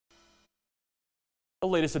The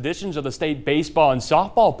latest editions of the state baseball and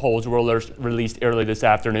softball polls were released early this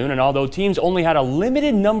afternoon, and although teams only had a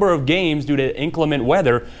limited number of games due to inclement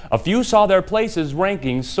weather, a few saw their places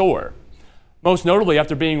rankings soar. Most notably,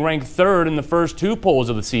 after being ranked third in the first two polls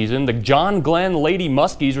of the season, the John Glenn Lady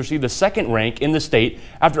Muskies received the second rank in the state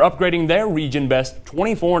after upgrading their region best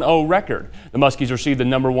 24-0 record. The Muskies received the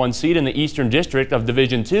 #1 seed in the Eastern District of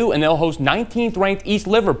Division II, and they'll host 19th ranked East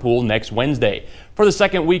Liverpool next Wednesday. For the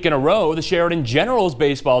second week in a row, the Sheridan Generals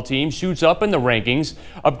baseball team shoots up in the rankings,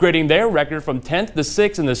 upgrading their record from 10th to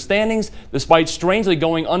 6th in the standings, despite strangely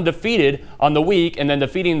going undefeated on the week and then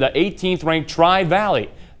defeating the 18th ranked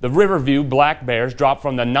Tri-Valley. The Riverview Black Bears dropped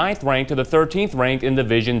from the 9th rank to the 13th rank in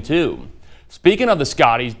Division II. Speaking of the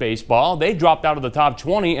Scotties baseball, they dropped out of the top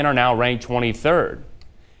 20 and are now ranked 23rd.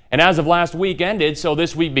 And as of last week ended, so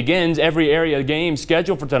this week begins, every area game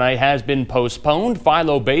scheduled for tonight has been postponed.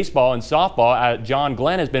 Philo baseball and softball at John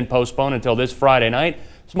Glenn has been postponed until this Friday night.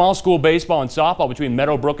 Small school baseball and softball between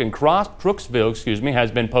Meadowbrook and Crooksville,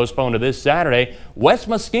 has been postponed to this Saturday. West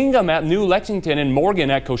Muskingum at New Lexington and Morgan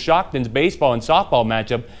at Coshocton's baseball and softball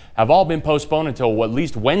matchup have all been postponed until at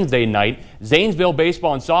least Wednesday night. Zanesville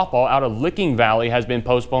baseball and softball out of Licking Valley has been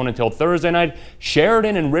postponed until Thursday night.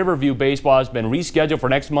 Sheridan and Riverview baseball has been rescheduled for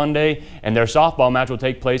next Monday, and their softball match will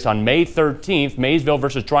take place on May 13th. Maysville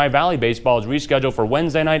versus Tri-Valley baseball is rescheduled for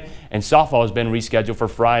Wednesday night, and softball has been rescheduled for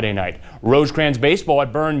Friday night. Rosecrans baseball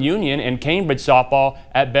at Byrne Union and Cambridge softball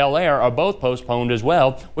at Bel Air are both postponed as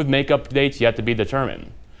well, with makeup dates yet to be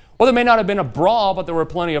determined. Well, there may not have been a brawl, but there were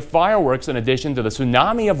plenty of fireworks in addition to the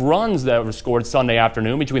tsunami of runs that were scored Sunday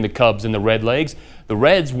afternoon between the Cubs and the Redlegs. The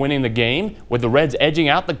Reds winning the game, with the Reds edging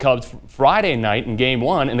out the Cubs Friday night in Game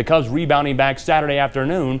 1 and the Cubs rebounding back Saturday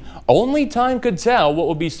afternoon. Only time could tell what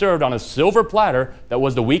would be served on a silver platter that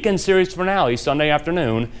was the weekend series finale Sunday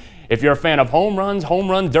afternoon. If you're a fan of home runs, home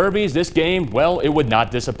run derbies, this game, well, it would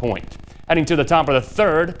not disappoint. Heading to the top of the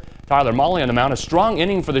third, Tyler Molly on the mound. A strong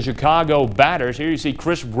inning for the Chicago batters. Here you see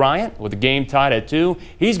Chris Bryant with the game tied at 2.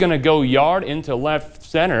 He's going to go yard into left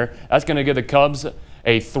center. That's going to give the Cubs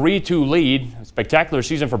a 3-2 lead. A spectacular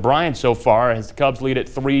season for Bryant so far as the Cubs lead at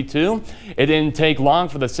 3-2. It didn't take long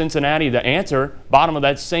for the Cincinnati to answer. Bottom of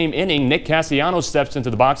that same inning, Nick Castellanos steps into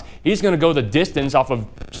the box. He's going to go the distance off of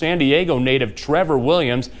San Diego native Trevor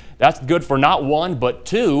Williams. That's good for not 1, but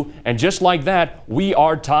 2. And just like that, we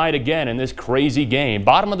are tied again in this crazy game.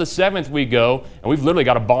 Bottom of the 7th we go, and we've literally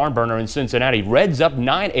got a barn burner in Cincinnati. Reds up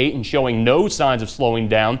 9-8 and showing no signs of slowing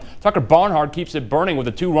down. Tucker Barnhart keeps it burning with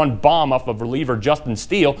a 2-run bomb off of reliever Justin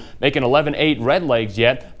Steele, making 11-8 Redlegs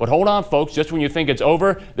yet. But hold on, folks, just when you think it's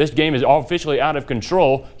over, this game is officially out of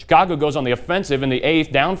control. Chicago goes on the offensive in the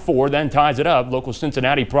 8th, down 4, then ties it up. Local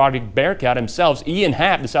Cincinnati product Bearcat himself, Ian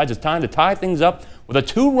Happ, decides it's time to tie things up with a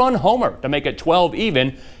 2-run homer to make it 12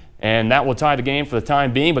 even, and that will tie the game for the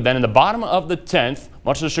time being. But then in the bottom of the 10th,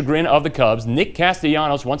 much to the chagrin of the Cubs, Nick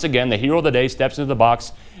Castellanos, once again the hero of the day, steps into the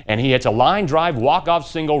box, and he hits a line drive walk-off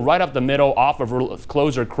single right up the middle off of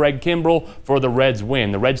closer Craig Kimbrell for the Reds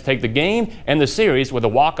win. The Reds take the game and the series with a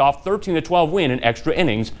walk-off 13-12 win in extra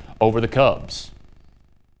innings over the Cubs.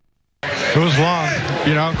 It was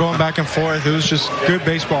long, going back and forth. It was just good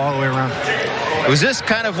baseball all the way around. Was this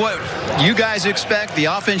kind of what you guys expect, the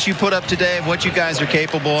offense you put up today, what you guys are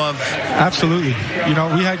capable of? Absolutely.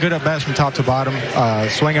 We had good at-bats from top to bottom.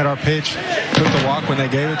 Swing at our pitch, took the walk when they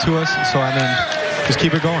gave it to us. So, just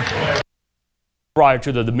keep it going. Prior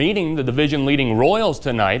to the meeting, the division-leading Royals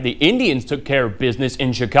tonight, the Indians took care of business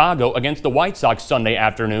in Chicago against the White Sox Sunday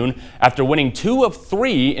afternoon after winning 2 of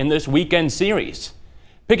 3 in this weekend series.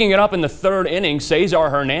 Picking it up in the 3rd inning, Cesar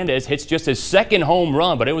Hernandez hits just his 2nd home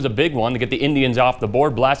run, but it was a big one to get the Indians off the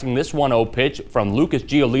board, blasting this 1-0 pitch from Lucas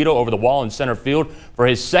Giolito over the wall in center field for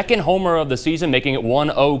his 2nd homer of the season, making it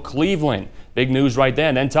 1-0 Cleveland. Big news right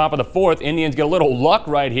then. Then top of the 4th, Indians get a little luck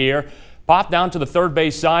right here. Popped down to the third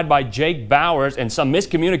base side by Jake Bowers, and some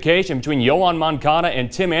miscommunication between Yohan Moncada and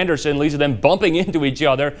Tim Anderson leads to them bumping into each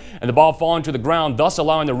other and the ball falling to the ground, thus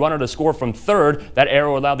allowing the runner to score from third. That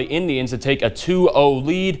error allowed the Indians to take a 2-0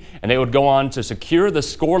 lead, and they would go on to secure the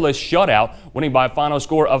scoreless shutout, winning by a final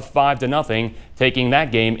score of 5-0, taking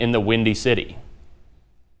that game in the Windy City.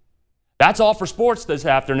 That's all for sports this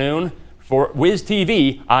afternoon. For Wiz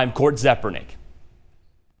TV, I'm Court Zepernick.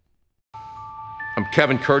 I'm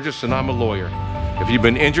Kevin Kurgis, and I'm a lawyer. If you've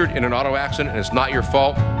been injured in an auto accident and it's not your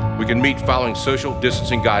fault, we can meet following social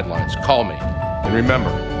distancing guidelines. Call me. And remember,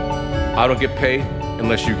 I don't get paid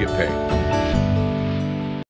unless you get paid.